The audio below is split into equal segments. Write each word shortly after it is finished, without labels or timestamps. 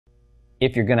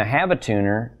if you're going to have a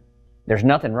tuner, there's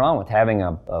nothing wrong with having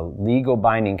a legal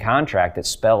binding contract that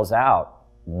spells out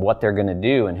what they're going to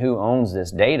do and who owns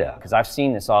this data. Because I've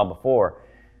seen this all before.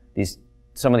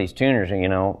 Some of these tuners, you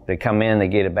know, they come in, they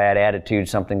get a bad attitude,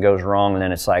 something goes wrong, and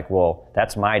then it's like, well,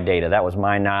 that's my data, that was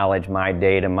my knowledge, my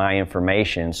data, my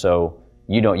information, so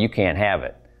you can't have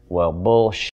it. Well,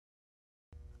 bullshit.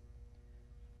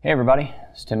 Hey everybody,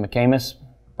 it's Tim McAmis,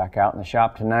 back out in the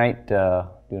shop tonight,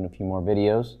 doing a few more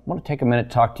videos. I want to take a minute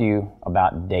to talk to you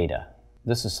about data.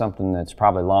 This is something that's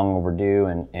probably long overdue,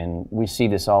 and we see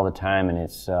this all the time, and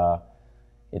it's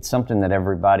something that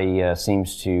everybody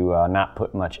seems to not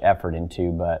put much effort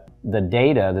into. But the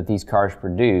data that these cars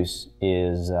produce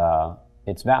is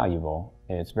it's valuable.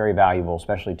 It's very valuable,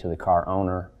 especially to the car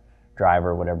owner,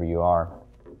 driver, whatever you are.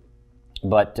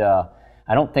 But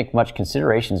I don't think much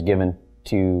consideration is given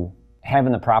to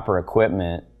having the proper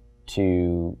equipment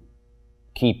to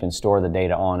keep and store the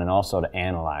data on, and also to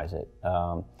analyze it.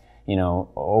 You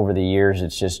know, over the years,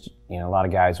 it's just, you know, a lot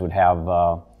of guys would have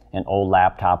an old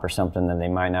laptop or something that they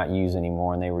might not use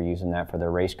anymore, and they were using that for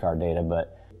their race car data,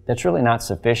 but that's really not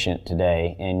sufficient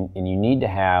today, and you need to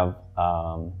have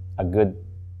a good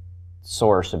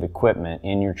source of equipment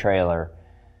in your trailer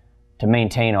to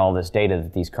maintain all this data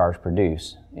that these cars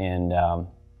produce. And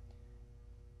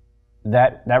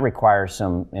that requires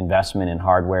some investment in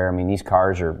hardware. I mean, these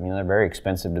cars are, you know, they're very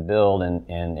expensive to build, and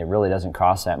it really doesn't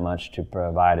cost that much to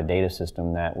provide a data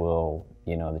system that will,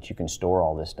 you know, that you can store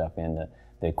all this stuff in,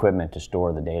 the equipment to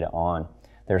store the data on.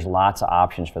 There's lots of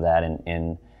options for that,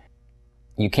 and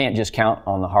you can't just count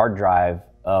on the hard drive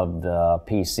of the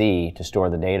PC to store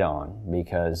the data on,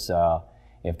 because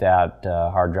if that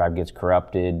hard drive gets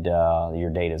corrupted, your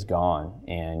data's gone,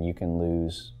 and you can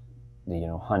lose, you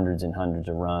know, hundreds and hundreds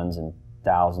of runs and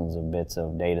thousands of bits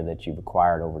of data that you've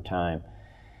acquired over time.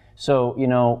 So, you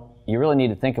know, you really need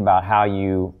to think about how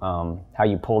you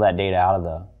pull that data out of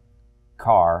the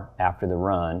car after the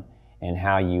run, and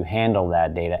how you handle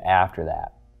that data after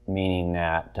that. Meaning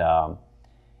that,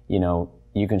 you know,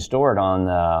 you can store it on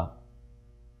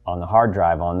the hard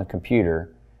drive on the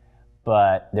computer,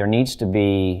 but there needs to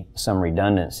be some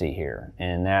redundancy here,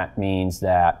 and that means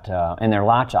that, and there are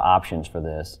lots of options for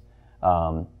this.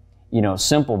 You know,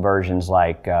 simple versions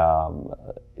like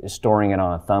storing it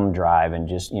on a thumb drive and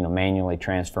just, you know, manually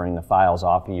transferring the files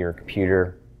off of your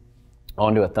computer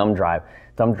onto a thumb drive.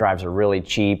 Thumb drives are really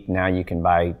cheap. Now you can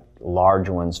buy large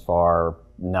ones for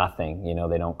nothing. You know,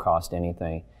 they don't cost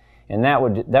anything, and that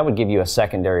would give you a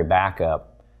secondary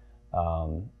backup.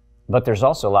 But there's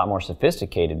also a lot more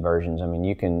sophisticated versions. I mean,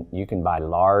 you can buy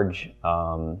large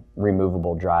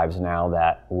removable drives now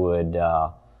that would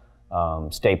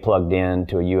stay plugged in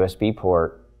to a USB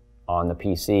port on the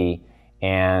PC,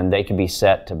 and they can be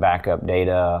set to back up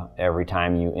data every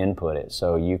time you input it.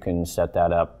 So you can set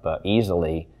that up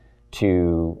easily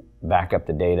to back up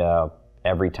the data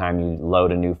every time you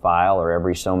load a new file, or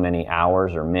every so many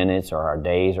hours or minutes or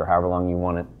days, or however long you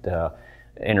want it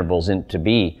intervals to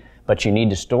be. But you need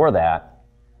to store that,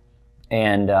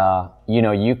 and you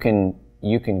know, you can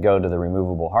go to the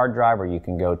removable hard drive, or you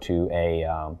can go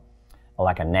to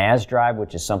like a NAS drive,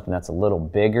 which is something that's a little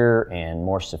bigger and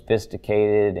more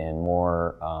sophisticated and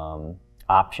more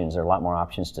options. There are a lot more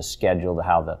options to schedule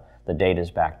how the data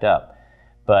is backed up.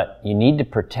 But you need to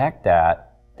protect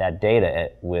that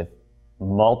data with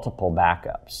multiple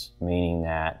backups, meaning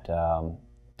that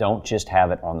don't just have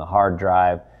it on the hard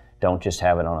drive, don't just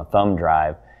have it on a thumb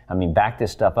drive. I mean, back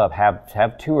this stuff up,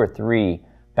 have 2 or 3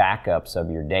 backups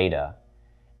of your data,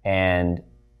 and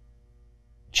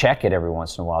check it every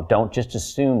once in a while. Don't just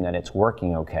assume that it's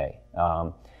working okay.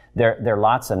 There are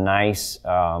lots of nice,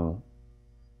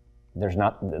 there's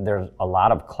a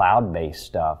lot of cloud-based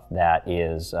stuff that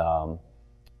is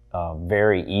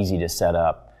very easy to set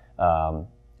up.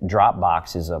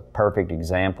 Dropbox is a perfect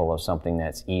example of something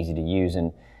that's easy to use,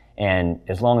 and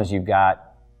as long as you've got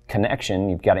connection,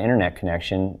 you've got an internet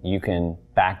connection, you can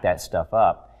back that stuff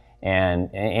up. And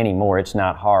anymore, it's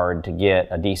not hard to get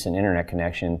a decent internet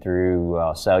connection through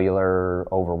cellular,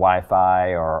 over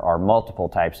Wi-Fi, or multiple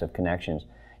types of connections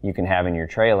you can have in your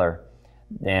trailer,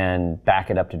 and back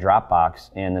it up to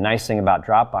Dropbox. And the nice thing about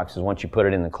Dropbox is once you put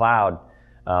it in the cloud,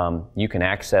 you can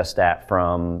access that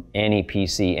from any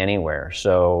PC anywhere.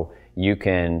 So you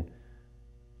can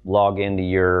log into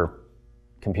your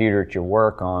computer at your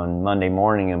work on Monday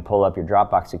morning and pull up your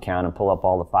Dropbox account and pull up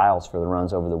all the files for the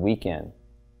runs over the weekend.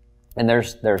 And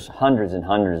there's hundreds and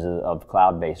hundreds of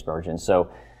cloud-based versions. So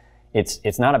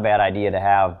it's not a bad idea to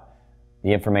have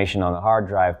the information on the hard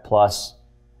drive plus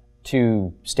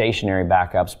 2 stationary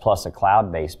backups plus a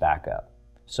cloud-based backup.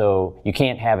 So you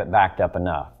can't have it backed up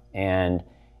enough. And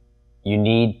you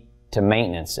need to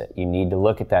maintenance it. You need to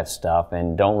look at that stuff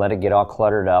and don't let it get all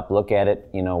cluttered up. Look at it,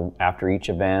 you know, after each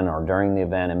event or during the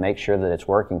event and make sure that it's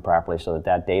working properly so that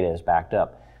that data is backed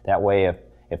up. That way,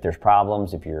 if there's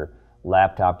problems, if your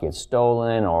laptop gets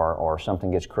stolen or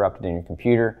something gets corrupted in your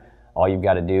computer, all you've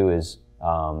got to do is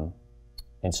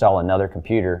install another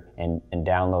computer and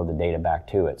download the data back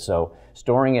to it. So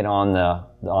storing it on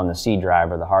the C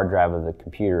drive or the hard drive of the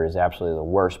computer is absolutely the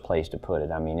worst place to put it.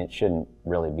 I mean, it shouldn't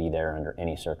really be there under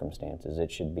any circumstances.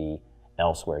 It should be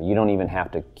elsewhere. You don't even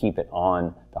have to keep it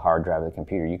on the hard drive of the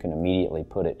computer. You can immediately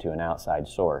put it to an outside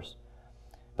source.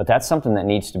 But that's something that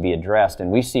needs to be addressed, and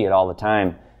we see it all the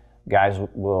time. Guys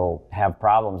will have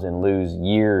problems and lose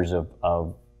years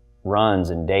of runs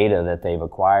and data that they've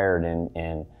acquired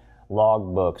and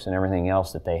log books and everything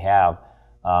else that they have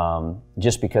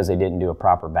just because they didn't do a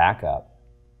proper backup.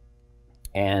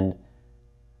 And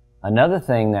another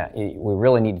thing that we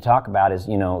really need to talk about is,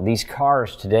 you know, these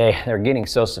cars today, they're getting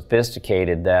so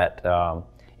sophisticated that a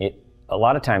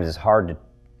lot of times it's hard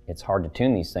to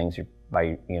tune these things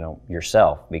by, you know,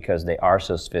 yourself, because they are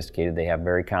so sophisticated. They have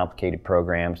very complicated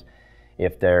programs.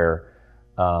 If they're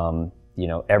you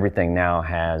know, everything now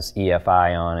has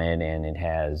EFI on it, and it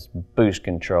has boost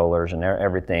controllers, and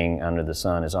everything under the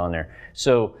sun is on there.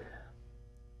 So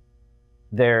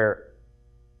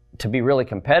to be really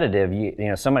competitive, you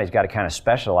know, somebody's got to kind of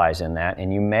specialize in that,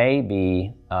 and you may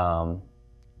be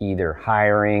either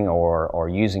hiring or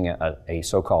using a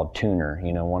so-called tuner,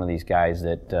 you know, one of these guys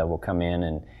that will come in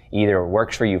and either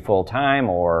works for you full-time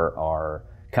or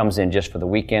comes in just for the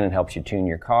weekend and helps you tune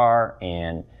your car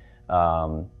and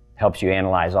helps you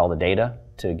analyze all the data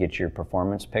to get your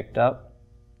performance picked up.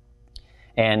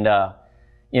 And,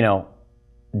 you know,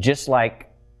 just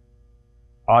like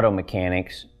auto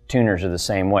mechanics, tuners are the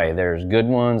same way. There's good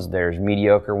ones, there's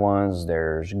mediocre ones,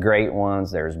 there's great ones,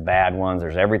 there's bad ones,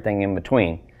 there's everything in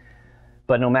between.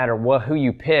 But no matter who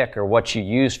you pick or what you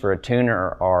use for a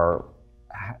tuner or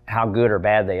how good or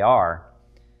bad they are,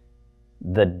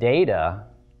 the data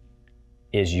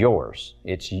is yours.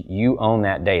 You own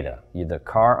that data. The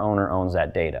car owner owns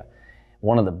that data.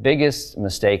 One of the biggest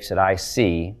mistakes that I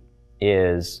see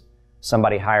is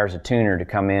somebody hires a tuner to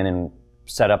come in and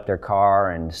set up their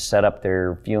car and set up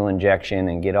their fuel injection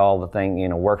and get all the thing, you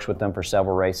know, works with them for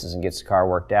several races and gets the car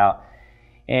worked out.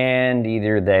 And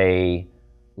either they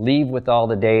leave with all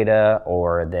the data,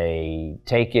 or they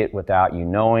take it without you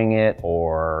knowing it,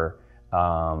 or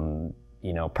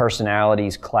you know,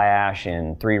 personalities clash,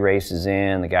 and 3 races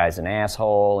in, the guy's an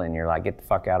asshole, and you're like, get the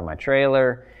fuck out of my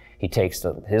trailer. He takes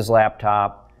his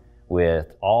laptop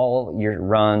with all your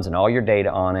runs and all your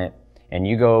data on it, and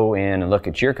you go in and look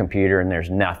at your computer and there's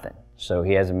nothing. So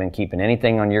he hasn't been keeping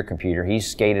anything on your computer. He's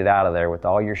skated out of there with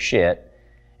all your shit,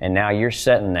 and now you're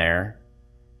sitting there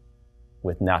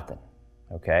with nothing,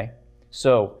 okay?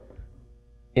 So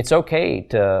it's okay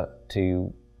to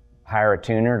hire a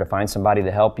tuner, to find somebody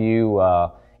to help you,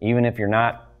 even if you're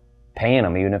not paying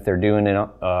them, even if they're doing it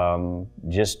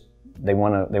just they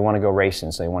want to go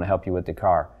racing, so they want to help you with the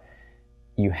car.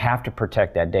 You have to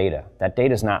protect that data. That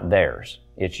data's not theirs,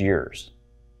 it's yours.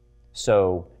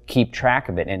 So keep track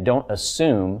of it, and don't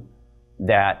assume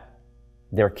that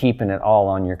they're keeping it all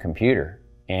on your computer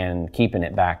and keeping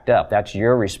it backed up. That's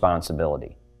your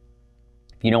responsibility.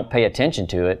 If you don't pay attention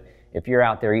to it, if you're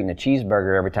out there eating a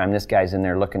cheeseburger every time this guy's in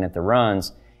there looking at the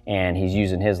runs, and he's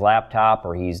using his laptop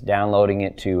or he's downloading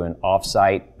it to an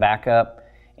off-site backup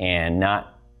and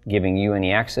not giving you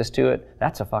any access to it,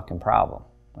 that's a fucking problem,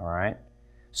 all right?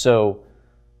 So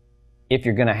if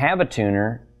you're gonna have a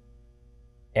tuner,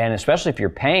 and especially if you're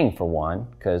paying for one,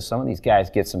 because some of these guys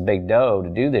get some big dough to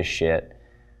do this shit,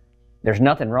 there's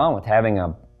nothing wrong with having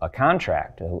a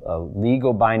contract, a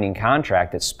legal binding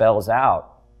contract that spells out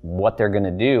what they're going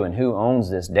to do and who owns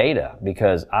this data.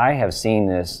 Because I have seen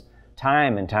this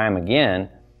time and time again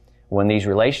when these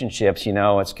relationships, you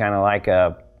know, it's kind of like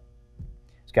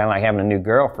having a new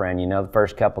girlfriend. You know, the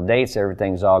first couple dates,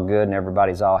 everything's all good and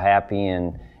everybody's all happy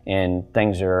and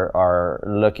things are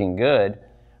looking good.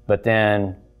 But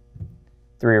then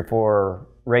 3 or 4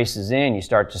 races in, you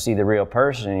start to see the real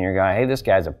person, and you're going, hey, this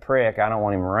guy's a prick, I don't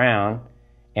want him around.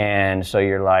 And so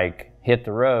you're like, hit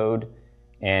the road,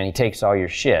 and he takes all your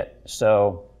shit.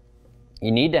 So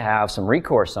you need to have some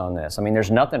recourse on this. I mean, there's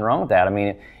nothing wrong with that. I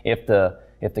mean, if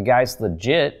the guy's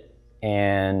legit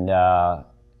and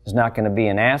is not going to be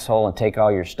an asshole and take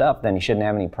all your stuff, then he shouldn't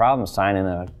have any problem signing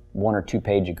a 1 or 2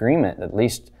 page agreement that at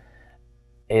least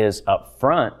is up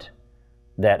front,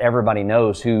 that everybody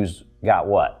knows who's got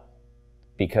what.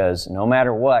 Because no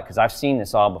matter what, because I've seen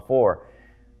this all before,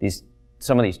 these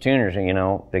some of these tuners, you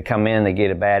know, they come in, they get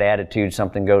a bad attitude,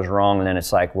 something goes wrong, and then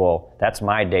it's like, well, that's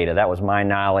my data, that was my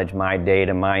knowledge, my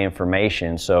data, my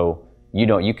information, so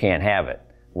you can't have it.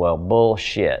 Well,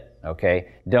 bullshit,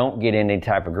 okay? Don't get in any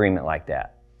type of agreement like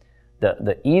that.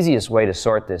 The easiest way to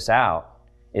sort this out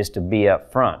is to be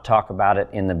up front. Talk about it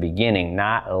in the beginning,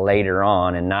 not later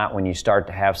on, and not when you start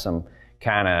to have some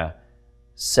kind of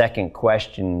second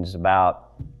questions about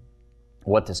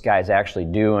what this guy's actually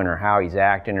doing or how he's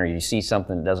acting, or you see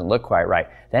something that doesn't look quite right.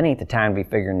 That ain't the time to be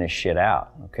figuring this shit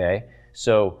out, okay?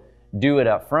 So do it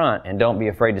up front, and don't be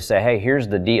afraid to say, hey, here's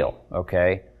the deal,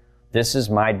 okay? This is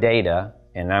my data,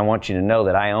 and I want you to know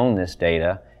that I own this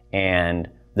data, and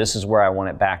this is where I want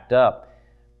it backed up.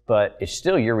 But it's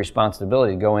still your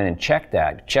responsibility to go in and check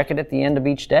that. Check it at the end of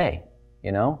each day,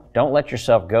 you know? Don't let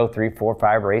yourself go 3, 4,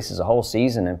 5 races a whole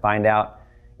season and find out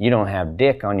you don't have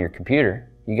dick on your computer.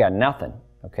 You got nothing,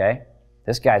 okay?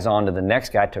 This guy's on to the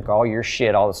next guy, took all your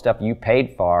shit, all the stuff you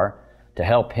paid for to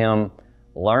help him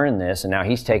learn this, and now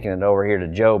he's taking it over here to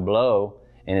Joe Blow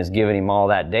and is giving him all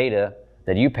that data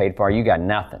that you paid for. You got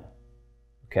nothing,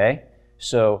 okay?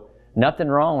 So nothing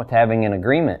wrong with having an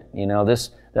agreement. You know,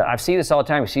 I see this all the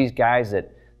time. You see these guys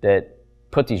that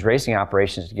put these racing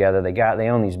operations together. They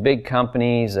own these big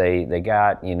companies. They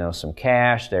got, you know, some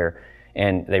cash there,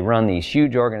 and they run these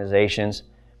huge organizations.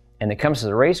 And it comes to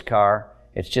the race car,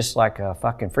 it's just like a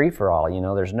fucking free-for-all. You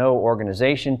know, there's no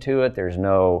organization to it. There's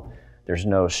no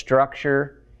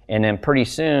structure. And then pretty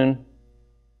soon,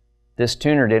 this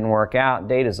tuner didn't work out.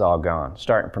 Data's all gone,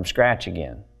 starting from scratch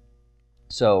again.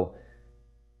 So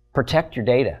protect your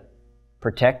data.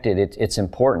 Protect it. It's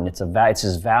important. It's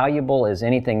as valuable as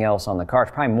anything else on the car.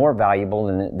 It's probably more valuable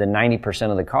than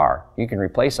 90% of the car. You can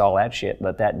replace all that shit,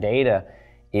 but that data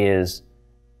is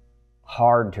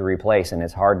hard to replace, and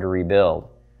it's hard to rebuild,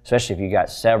 especially if you got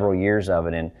several years of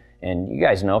it. And you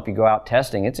guys know, if you go out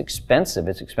testing, it's expensive.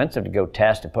 It's expensive to go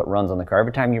test and put runs on the car.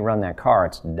 Every time you run that car,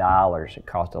 it's dollars. It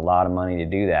costs a lot of money to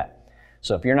do that.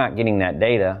 So if you're not getting that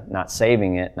data, not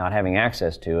saving it, not having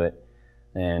access to it,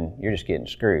 then you're just getting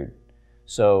screwed.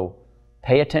 So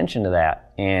pay attention to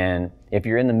that. And if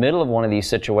you're in the middle of one of these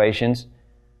situations,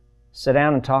 sit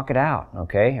down and talk it out,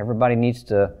 okay? Everybody needs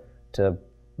to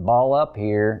ball up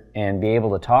here and be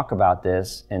able to talk about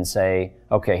this and say,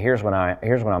 okay, here's what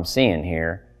I'm seeing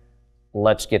here.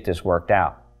 Let's get this worked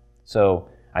out. So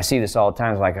I see this all the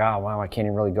time. It's like, oh wow, I can't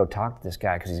even really go talk to this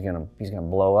guy because he's gonna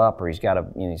blow up, or he's got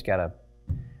a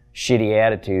shitty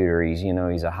attitude, or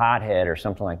he's a hothead or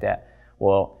something like that.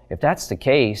 Well, if that's the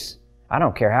case, I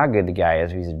don't care how good the guy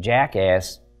is. If he's a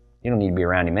jackass, you don't need to be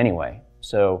around him anyway.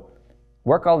 So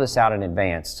work all this out in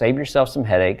advance. Save yourself some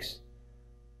headaches.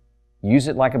 Use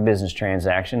it like a business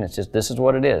transaction. It's just, this is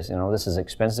what it is. You know, this is an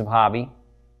expensive hobby,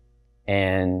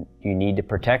 and you need to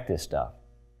protect this stuff.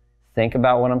 Think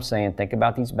about what I'm saying. Think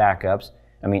about these backups.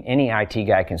 I mean, any IT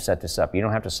guy can set this up. You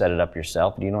don't have to set it up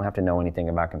yourself. You don't have to know anything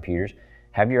about computers.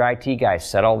 Have your IT guy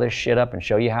set all this shit up and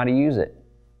show you how to use it.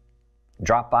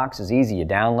 Dropbox is easy. You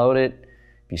download it.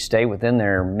 If you stay within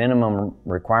their minimum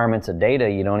requirements of data,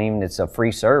 it's a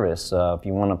free service. If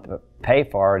you want to pay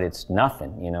for it, it's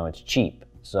nothing. You know, it's cheap.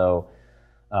 So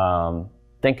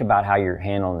think about how you're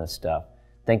handling this stuff.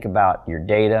 Think about your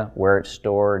data, where it's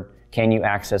stored. Can you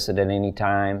access it at any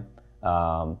time?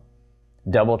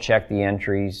 Double check the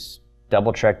entries.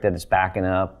 Double check that it's backing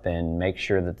up, and make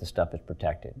sure that the stuff is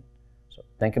protected. So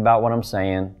think about what I'm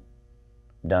saying.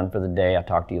 Done for the day. I'll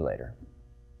talk to you later.